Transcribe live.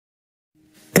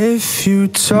If you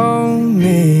told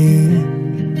me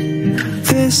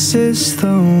this is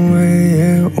the way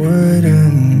it would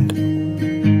end,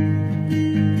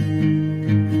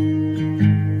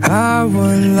 I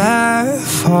would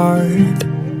laugh hard,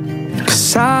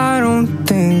 'cause I don't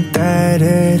think that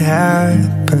it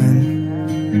happened.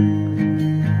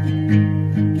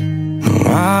 No,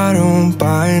 I don't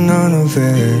buy none of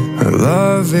it. Our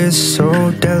love is so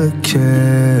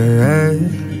delicate.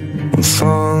 I'm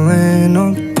falling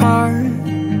apart,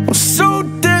 I'm so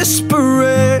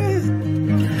desperate.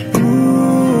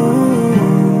 Ooh,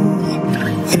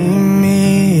 leave me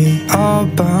all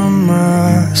by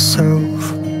myself.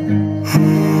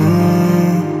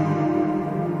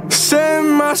 Set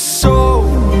my soul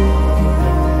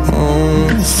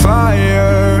on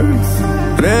fire,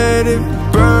 let it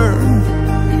burn,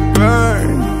 burn,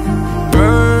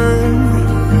 burn.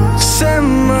 Set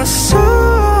my soul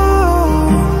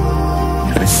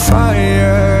on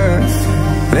fire,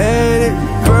 let it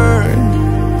burn,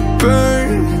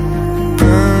 burn,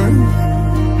 burn.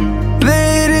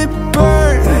 Let it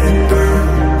burn, let it burn,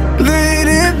 let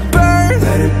it burn,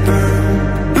 let it burn,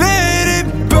 let it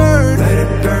burn, let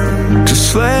it burn. Just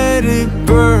let it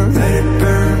burn, let it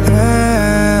burn,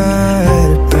 let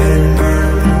it burn,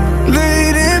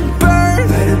 let it burn,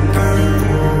 let it burn,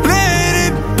 let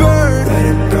it burn, let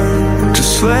it burn.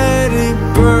 Just let it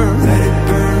burn, let it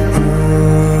burn.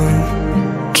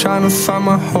 Trying to find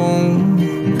my home,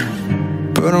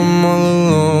 but I'm all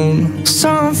alone. So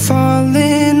I'm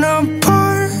falling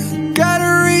apart,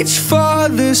 gotta reach for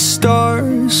the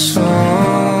stars.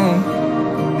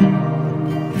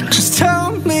 Just tell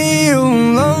me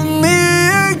you'll love me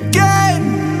again,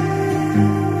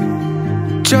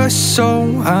 just so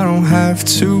I don't have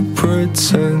to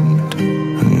pretend.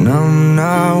 And I'm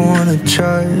not one to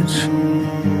judge,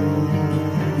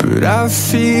 but I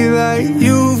feel like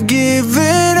you've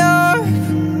given up.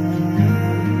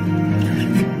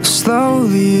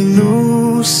 Slowly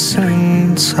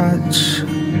losing touch,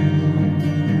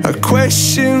 I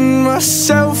question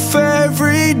myself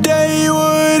every day.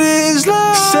 What is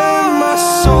love? Set my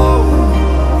soul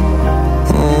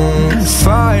on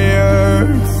fire,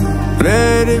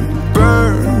 let it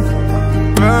burn,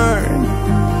 burn,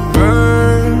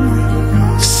 burn.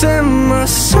 Set my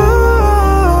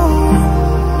soul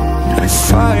on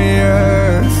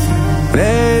fire,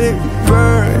 let it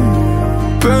burn,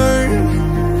 burn,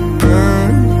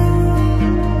 burn.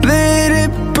 Let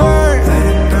it burn, let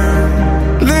it burn,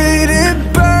 let it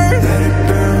burn, let it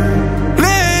burn,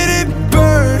 let it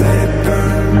burn, let it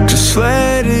burn. Just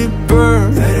let it burn.